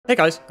Hey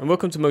guys, and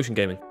welcome to Motion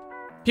Gaming.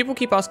 People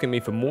keep asking me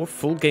for more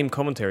full game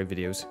commentary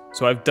videos,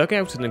 so I've dug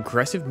out an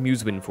aggressive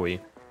MUSE win for you.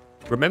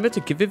 Remember to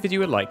give the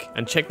video a like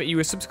and check that you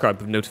are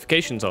subscribed with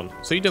notifications on,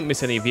 so you don't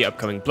miss any of the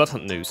upcoming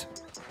Bloodhunt news.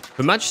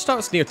 The match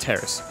starts near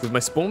terrace, with my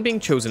spawn being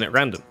chosen at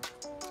random.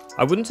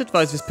 I wouldn't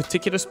advise this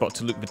particular spot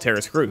to loot the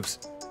terrace roofs,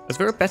 as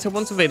there are better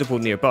ones available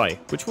nearby,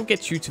 which will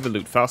get you to the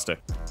loot faster.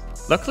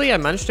 Luckily I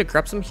managed to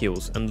grab some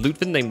heals and loot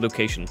the named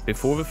location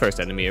before the first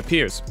enemy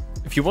appears.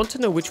 If you want to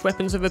know which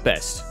weapons are the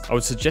best, I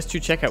would suggest you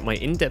check out my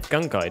in-depth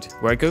gun guide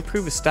where I go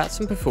through the stats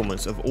and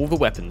performance of all the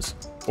weapons,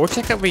 or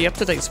check out the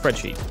up-to-date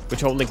spreadsheet,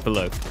 which I'll link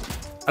below.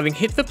 Having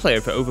hit the player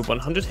for over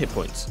 100 hit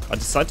points, I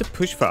decide to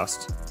push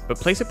fast, but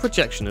place a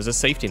projection as a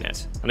safety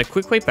net, and a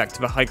quick way back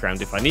to the high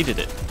ground if I needed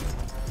it.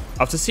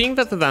 After seeing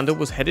that the Vandal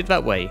was headed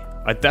that way,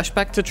 I dashed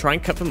back to try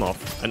and cut them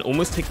off and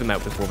almost take them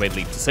out before they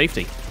leap to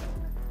safety.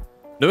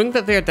 Knowing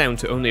that they are down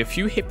to only a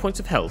few hit points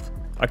of health,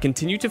 I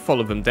continue to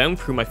follow them down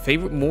through my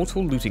favourite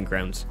mortal looting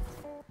grounds.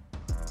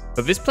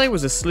 But this play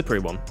was a slippery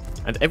one,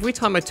 and every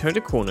time I turned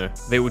a corner,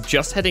 they were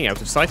just heading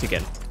out of sight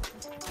again.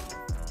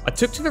 I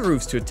took to the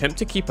roofs to attempt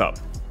to keep up,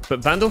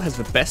 but Vandal has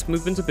the best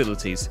movement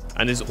abilities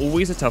and is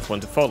always a tough one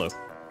to follow.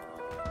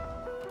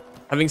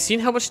 Having seen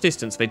how much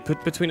distance they'd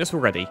put between us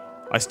already,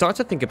 I start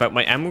to think about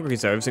my ammo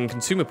reserves and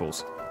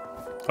consumables.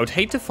 I would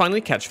hate to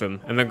finally catch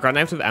them and then run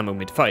out of ammo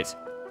mid-fight.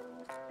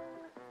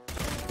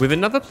 With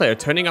another player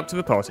turning up to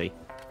the party,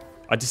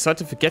 I decide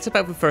to forget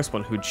about the first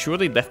one who'd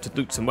surely left to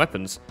loot some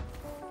weapons,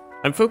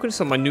 and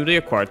focus on my newly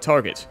acquired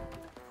target,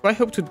 who I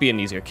hoped would be an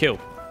easier kill.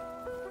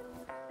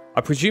 I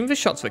presume the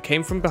shots that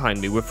came from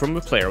behind me were from the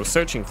player I was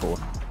searching for,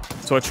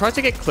 so I tried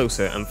to get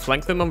closer and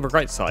flank them on the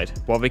right side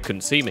while they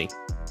couldn't see me.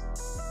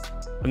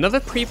 Another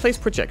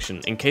pre-placed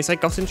projection in case I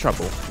got in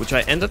trouble, which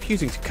I end up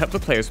using to cut the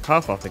player's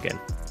path off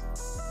again.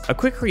 A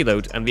quick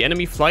reload and the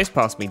enemy flies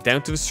past me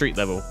down to the street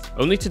level,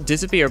 only to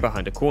disappear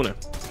behind a corner.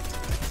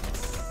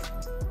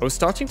 I was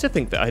starting to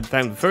think that I had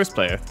found the first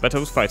player that I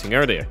was fighting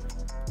earlier,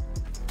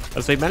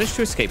 as they managed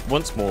to escape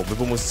once more with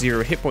almost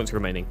 0 hit points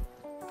remaining.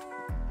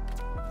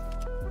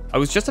 I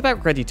was just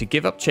about ready to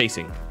give up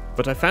chasing,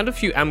 but I found a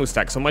few ammo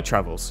stacks on my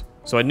travels,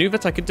 so I knew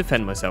that I could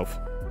defend myself,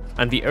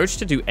 and the urge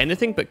to do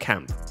anything but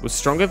camp was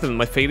stronger than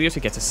my failure to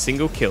get a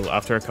single kill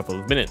after a couple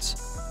of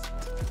minutes.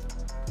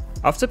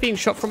 After being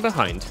shot from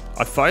behind,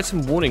 I fired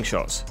some warning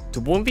shots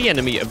to warn the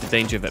enemy of the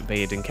danger that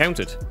they had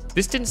encountered.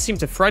 This didn't seem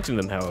to frighten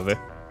them, however,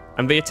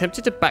 and they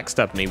attempted to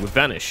backstab me with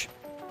Vanish.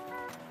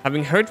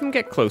 Having heard them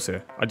get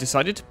closer, I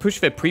decided to push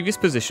their previous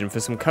position for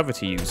some cover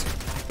to use,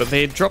 but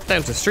they had dropped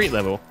down to street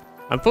level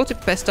and thought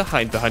it best to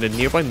hide behind a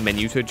nearby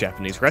menu to a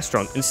Japanese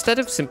restaurant instead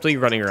of simply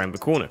running around the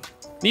corner.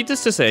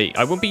 Needless to say,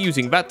 I won't be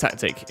using that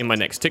tactic in my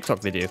next TikTok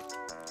video.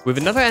 With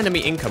another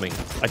enemy incoming,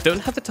 I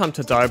don't have the time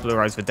to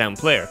diablerize the down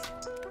player,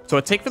 so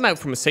I take them out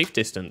from a safe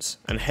distance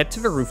and head to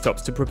the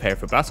rooftops to prepare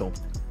for battle.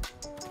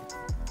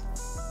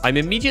 I'm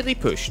immediately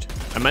pushed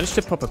and manage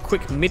to pop a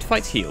quick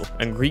mid-fight heal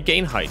and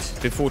regain height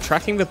before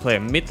tracking the player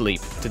mid-leap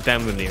to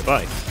down them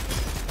nearby.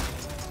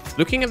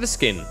 Looking at the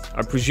skin,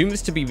 I presume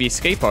this to be the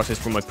escape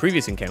artist from my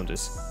previous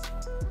encounters.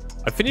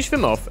 I finish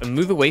them off and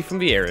move away from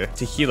the area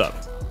to heal up,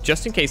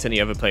 just in case any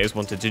other players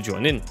wanted to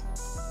join in.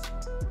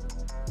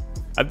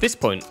 At this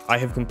point, I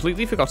have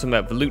completely forgotten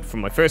about the loot from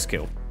my first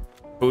kill,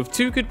 but with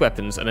 2 good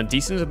weapons and a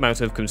decent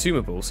amount of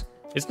consumables,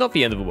 it's not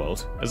the end of the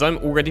world, as I'm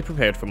already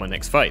prepared for my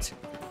next fight.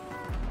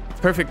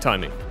 Perfect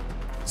timing.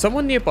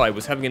 Someone nearby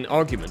was having an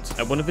argument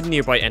at one of the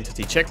nearby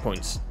entity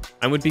checkpoints,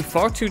 and would be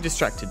far too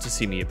distracted to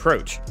see me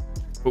approach.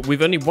 But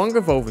with only 1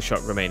 revolver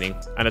shot remaining,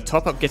 and a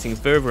top-up getting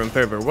further and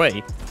further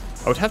away,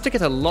 I would have to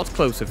get a lot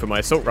closer for my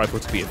assault rifle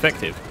to be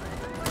effective.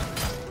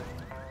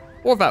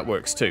 Or that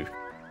works too.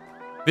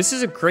 This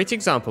is a great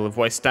example of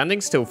why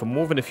standing still for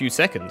more than a few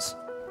seconds,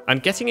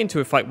 and getting into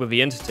a fight with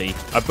the entity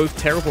are both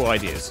terrible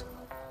ideas.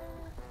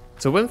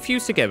 So when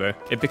fused together,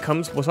 it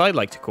becomes what I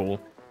like to call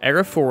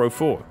Error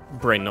 404,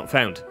 Brain Not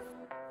Found.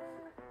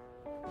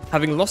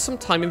 Having lost some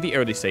time in the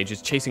early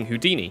stages chasing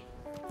Houdini,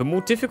 the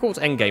more difficult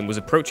endgame was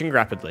approaching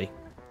rapidly.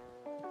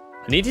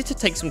 I needed to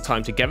take some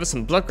time to gather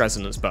some blood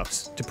resonance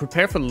buffs to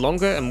prepare for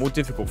longer and more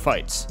difficult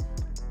fights,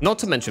 not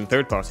to mention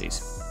third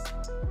parties.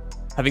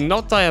 Having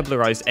not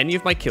diablerized any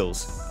of my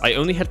kills, I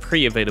only had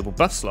pre-available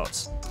buff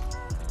slots,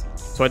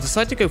 so I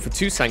decided to go for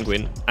 2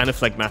 sanguine and a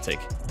phlegmatic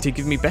to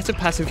give me better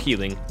passive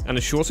healing and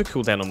a shorter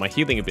cooldown on my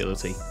healing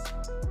ability.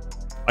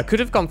 I could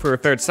have gone for a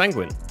 3rd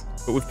sanguine,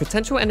 but with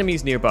potential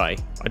enemies nearby,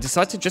 I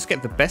decided to just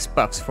get the best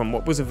buffs from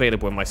what was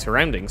available in my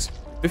surroundings,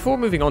 before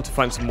moving on to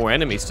find some more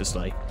enemies to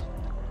slay.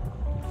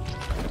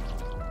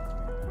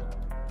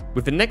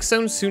 With the next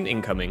zone soon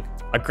incoming,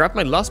 I grab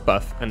my last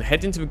buff and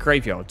head into the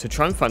graveyard to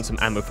try and find some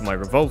ammo for my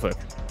revolver,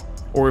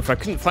 or if I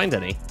couldn't find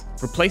any,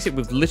 replace it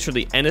with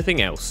literally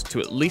anything else to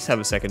at least have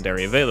a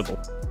secondary available.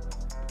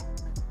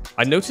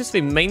 I noticed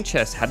the main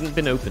chest hadn't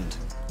been opened,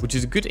 which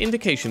is a good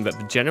indication that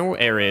the general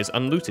area is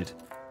unlooted,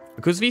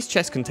 because these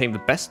chests contain the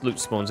best loot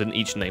spawns in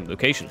each named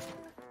location.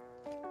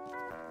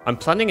 I'm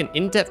planning an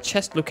in-depth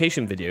chest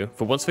location video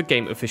for once the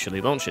game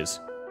officially launches.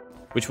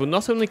 which will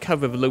not only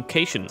cover the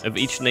location of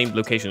each named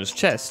location's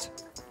chest,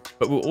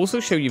 but will also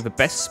show you the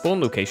best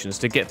spawn locations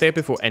to get there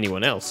before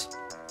anyone else.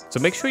 So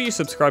make sure you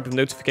subscribe with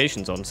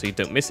notifications on so you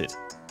don't miss it.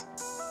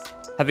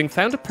 Having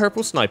found a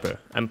purple sniper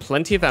and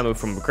plenty of ammo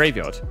from the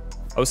graveyard,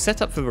 I was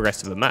set up for the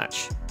rest of the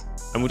match,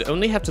 and would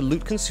only have to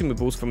loot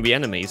consumables from the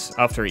enemies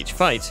after each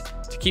fight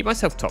to keep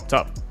myself topped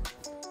up.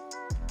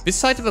 This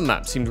side of the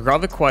map seemed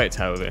rather quiet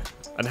however,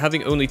 and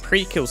having only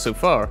 3 kills so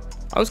far,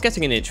 I was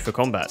getting an itch for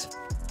combat.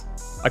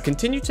 I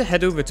continued to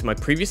head over to my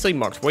previously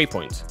marked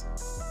waypoint,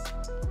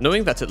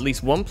 knowing that at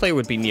least one player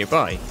would be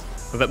nearby,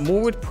 but that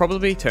more would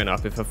probably turn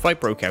up if a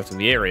fight broke out in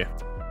the area.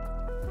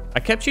 I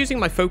kept using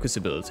my focus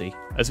ability,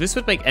 as this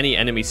would make any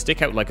enemy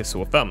stick out like a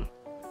sore thumb.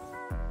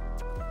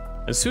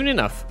 And soon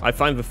enough, I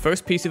find the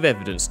first piece of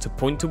evidence to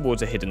point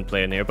towards a hidden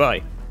player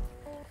nearby.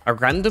 A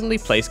randomly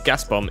placed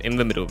gas bomb in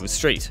the middle of the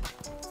street.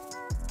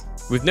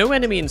 With no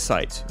enemy in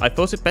sight, I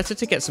thought it better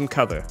to get some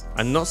cover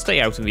and not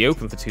stay out in the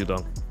open for too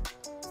long.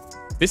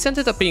 This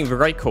ended up being the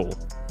right call,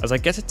 as I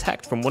get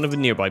attacked from one of the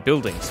nearby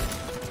buildings.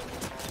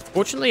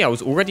 Fortunately, I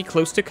was already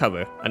close to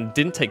cover and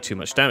didn't take too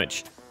much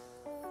damage.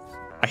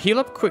 I heal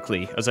up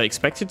quickly as I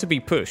expected to be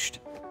pushed,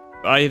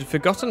 but I had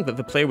forgotten that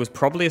the player was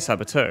probably a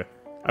saboteur.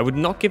 I would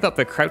not give up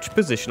their crouched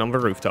position on the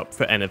rooftop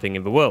for anything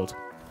in the world.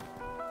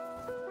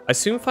 I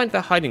soon find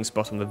their hiding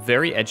spot on the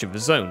very edge of the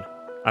zone,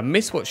 and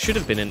miss what should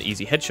have been an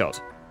easy headshot.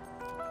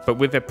 But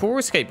with their poor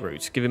escape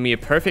route giving me a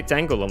perfect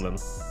angle on them,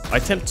 I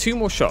attempt 2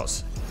 more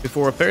shots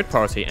before a third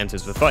party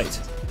enters the fight.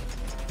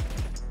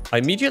 I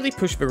immediately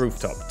push the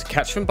rooftop to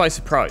catch them by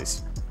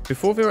surprise,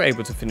 before they were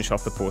able to finish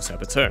off the poor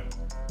saboteur.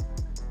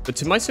 But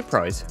to my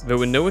surprise, they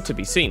were nowhere to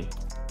be seen.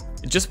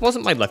 It just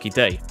wasn't my lucky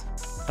day.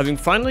 Having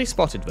finally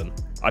spotted them,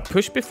 I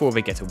push before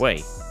they get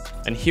away,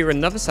 and hear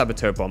another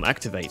saboteur bomb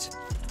activate.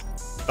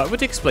 That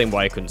would explain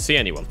why I couldn't see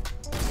anyone.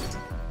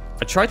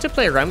 I tried to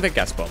play around their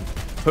gas bomb,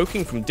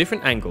 poking from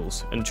different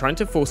angles and trying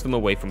to force them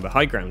away from the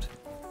high ground.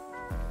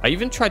 I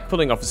even tried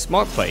pulling off a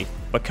smart play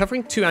by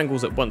covering 2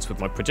 angles at once with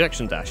my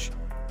projection dash.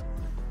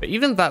 But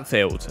even that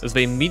failed, as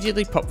they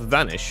immediately popped the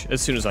vanish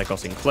as soon as I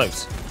got in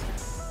close.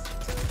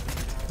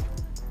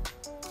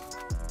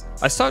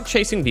 I start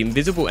chasing the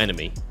invisible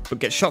enemy, but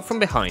get shot from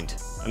behind,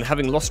 and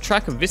having lost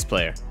track of this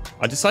player,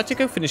 I decide to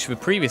go finish the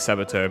previous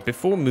saboteur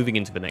before moving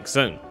into the next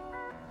zone.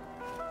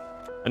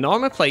 An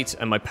armor plate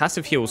and my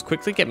passive heals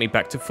quickly get me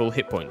back to full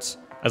hit points,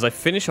 as I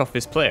finish off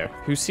this player,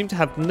 who seemed to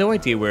have no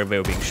idea where they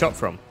were being shot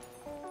from.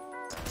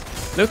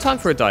 No time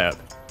for a die-up.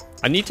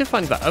 I need to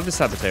find that other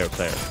saboteur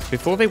player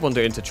before they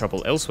wander into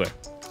trouble elsewhere.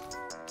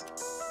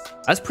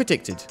 As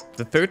predicted,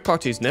 the third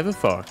party is never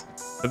far,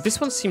 but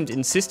this one seemed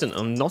insistent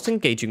on not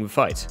engaging the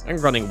fight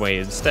and running away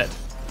instead.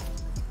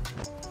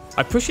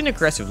 I push in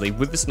aggressively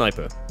with the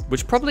sniper,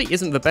 which probably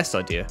isn't the best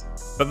idea,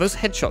 but those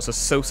headshots are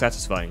so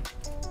satisfying.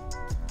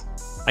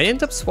 I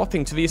end up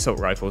swapping to the assault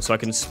rifle so I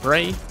can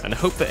spray and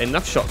hope that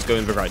enough shots go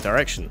in the right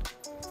direction.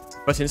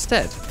 But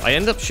instead, I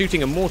end up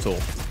shooting a mortal,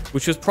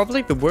 which was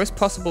probably the worst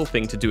possible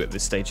thing to do at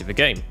this stage of the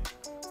game.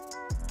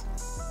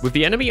 With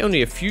the enemy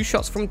only a few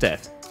shots from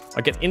death,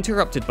 I get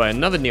interrupted by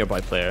another nearby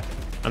player,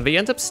 and they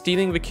end up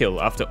stealing the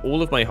kill after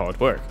all of my hard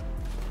work.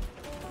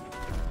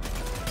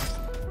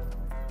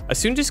 I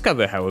soon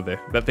discover, however,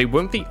 that they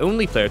weren't the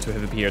only player to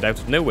have appeared out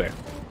of nowhere,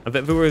 and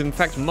that there were in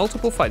fact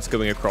multiple fights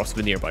going across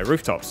the nearby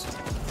rooftops,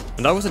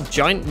 and I was a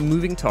giant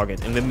moving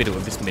target in the middle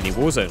of this mini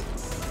warzone.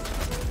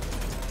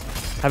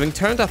 Having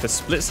turned up a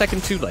split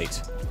second too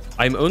late,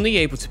 I am only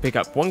able to pick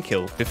up 1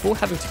 kill before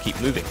having to keep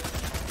moving.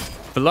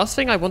 The last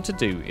thing I want to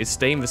do is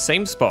stay in the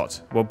same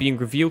spot while being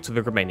revealed to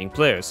the remaining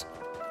players.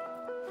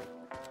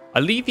 I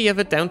leave the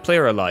other downed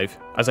player alive,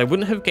 as I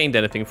wouldn't have gained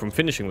anything from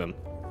finishing them,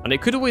 and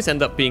it could always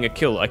end up being a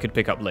kill I could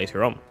pick up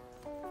later on.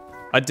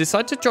 I'd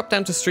decide to drop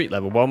down to street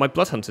level while my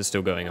Bloodhunt is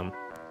still going on.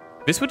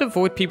 This would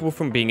avoid people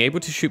from being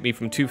able to shoot me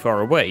from too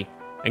far away,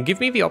 and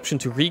give me the option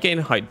to regain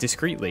height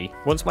discreetly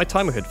once my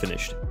timer had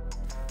finished.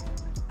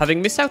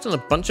 Having missed out on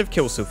a bunch of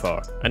kills so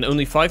far, and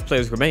only 5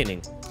 players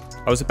remaining,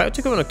 I was about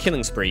to go on a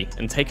killing spree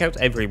and take out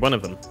every one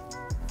of them.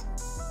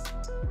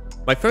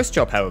 My first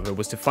job, however,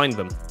 was to find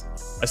them,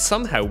 as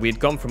somehow we had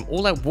gone from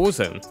all-out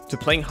warzone to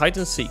playing hide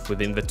and seek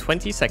within the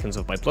 20 seconds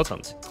of my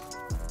Bloodhunt.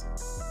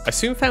 I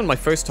soon found my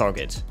first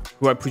target,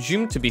 who I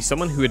presumed to be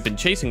someone who had been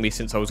chasing me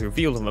since I was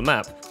revealed on the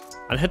map,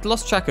 and had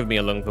lost track of me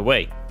along the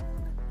way.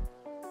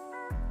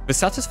 The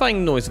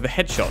satisfying noise of a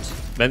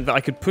headshot meant that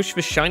I could push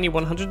the shiny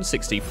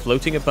 160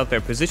 floating above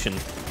their position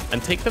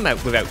and take them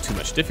out without too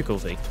much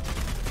difficulty.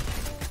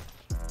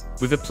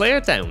 With a player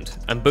downed,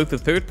 and both the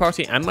third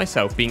party and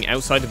myself being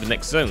outside of the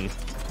next zone,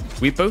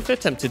 we both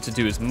attempted to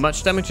do as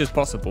much damage as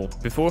possible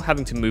before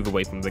having to move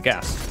away from the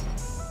gas.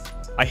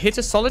 I hit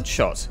a solid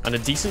shot and a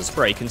decent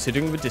spray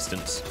considering the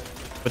distance,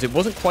 but it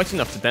wasn't quite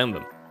enough to down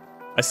them.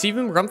 I see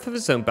them run for the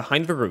zone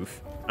behind the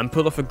roof and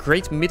pull off a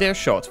great mid-air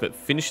shot that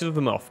finishes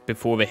them off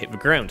before they hit the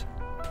ground.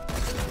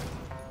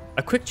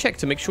 A quick check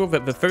to make sure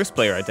that the first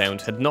player I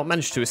downed had not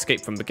managed to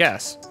escape from the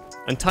gas,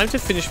 and time to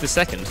finish the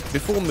second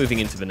before moving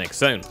into the next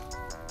zone.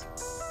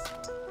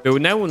 There were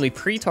now only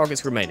 3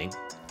 targets remaining,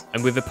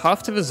 and with the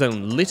path to the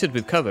zone littered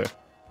with cover,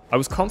 I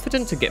was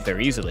confident to get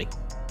there easily.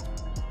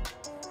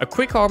 A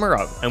quick armor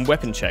up and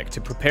weapon check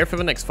to prepare for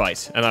the next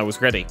fight, and I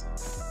was ready.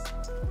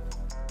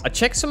 I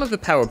checked some of the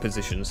power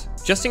positions,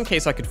 just in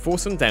case I could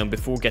force them down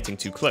before getting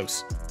too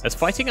close, as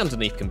fighting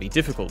underneath can be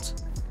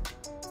difficult.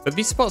 But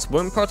these spots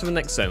weren't part of the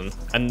next zone,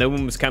 and no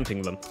one was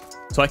camping them,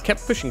 so I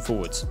kept pushing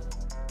forwards.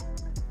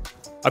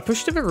 I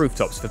pushed to the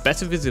rooftops for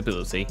better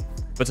visibility,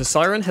 but a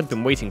siren had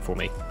been waiting for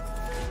me.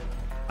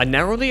 I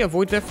narrowly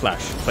avoid their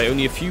flash by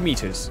only a few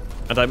meters,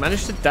 and I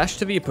managed to dash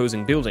to the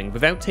opposing building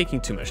without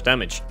taking too much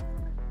damage.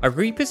 I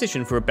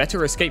repositioned for a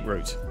better escape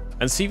route,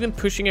 and see them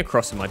pushing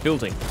across in my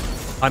building.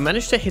 I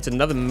managed to hit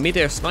another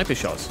mid-air sniper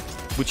shot,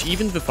 which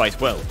evened the fight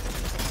well,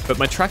 but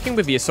my tracking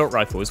with the assault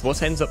rifle is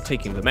what ends up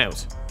taking them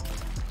out.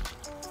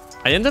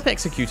 I end up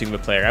executing the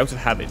player out of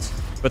habit,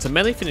 but a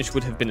melee finish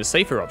would have been a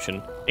safer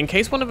option in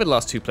case one of the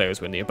last two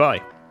players were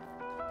nearby.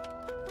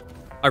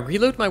 I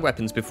reload my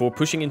weapons before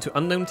pushing into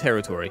unknown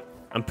territory,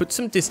 and put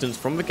some distance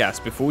from the gas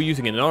before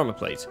using an armor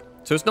plate,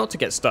 so as not to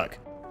get stuck.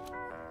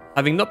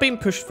 Having not been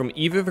pushed from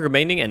either of the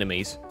remaining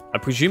enemies, I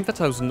presumed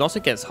that I was not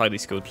against highly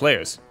skilled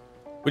players,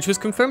 which was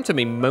confirmed to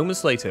me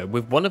moments later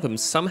with one of them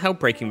somehow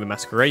breaking the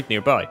Masquerade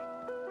nearby.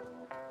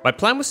 My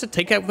plan was to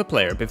take out the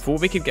player before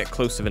they could get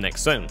close to the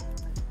next zone,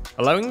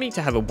 allowing me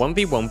to have a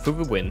 1v1 for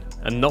the win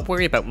and not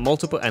worry about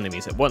multiple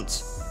enemies at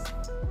once.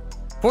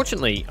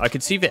 Fortunately, I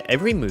could see their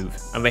every move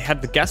and they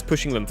had the gas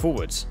pushing them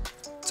forwards,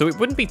 so it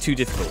wouldn't be too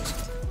difficult,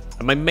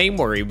 and my main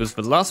worry was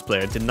the last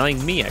player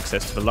denying me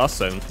access to the last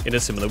zone in a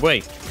similar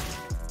way.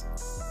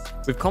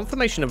 With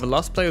confirmation of the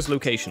last player's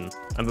location,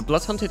 and the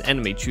blood-hunted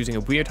enemy choosing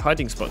a weird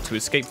hiding spot to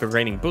escape the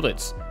raining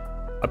bullets,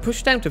 I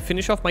pushed down to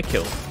finish off my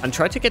kill and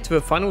tried to get to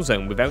the final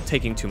zone without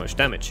taking too much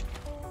damage.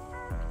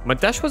 My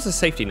dash was a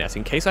safety net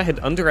in case I had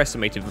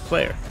underestimated the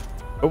player,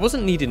 but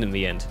wasn't needed in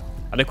the end,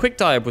 and a quick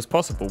dive was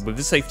possible with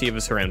the safety of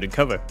the surrounding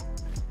cover.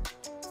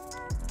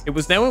 It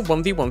was now a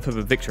 1v1 for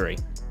the victory,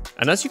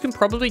 and as you can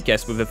probably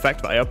guess with the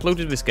fact that I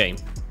uploaded this game,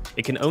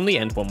 it can only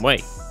end one way.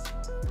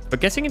 But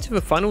getting into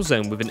the final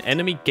zone with an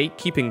enemy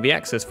gatekeeping the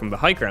access from the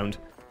high ground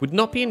would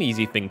not be an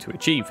easy thing to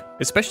achieve,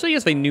 especially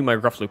as they knew my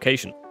rough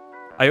location.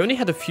 I only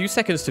had a few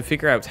seconds to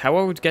figure out how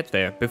I would get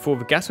there before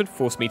the gas would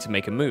force me to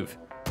make a move,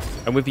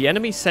 and with the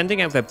enemy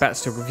sending out their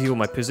bats to reveal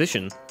my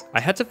position, I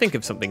had to think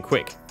of something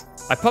quick.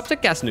 I popped a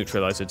gas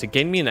neutralizer to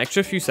gain me an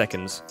extra few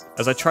seconds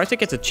as I tried to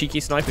get a cheeky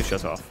sniper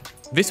shot off.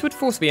 This would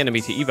force the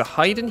enemy to either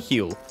hide and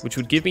heal, which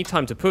would give me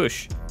time to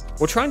push,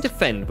 or try and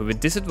defend with a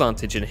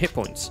disadvantage in hit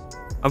points.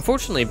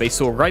 Unfortunately, they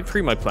saw right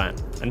through my plan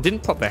and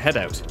didn't pop their head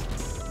out,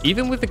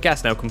 even with the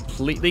gas now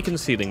completely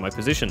concealing my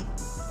position.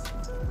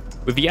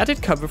 With the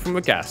added cover from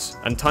the gas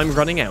and time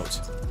running out,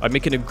 I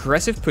make an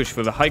aggressive push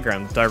for the high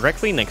ground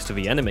directly next to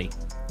the enemy.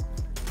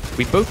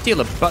 We both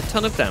deal a butt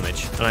ton of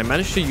damage, and I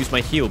manage to use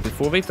my heal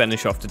before they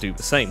vanish off to do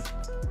the same.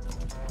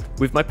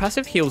 With my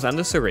passive heals and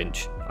a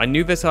syringe, I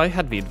knew that I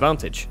had the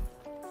advantage,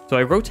 so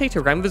I rotate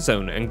around the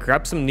zone and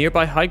grab some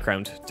nearby high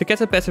ground to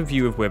get a better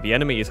view of where the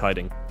enemy is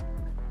hiding.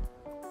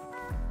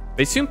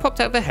 They soon popped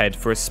out their head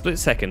for a split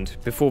second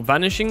before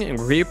vanishing and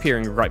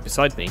reappearing right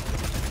beside me,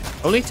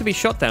 only to be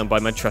shot down by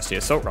my trusty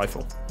assault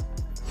rifle.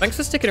 Thanks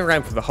for sticking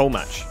around for the whole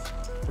match.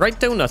 Write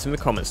donut in the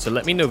comments to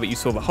let me know that you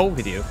saw the whole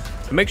video,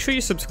 and make sure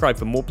you subscribe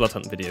for more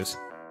Bloodhunt videos.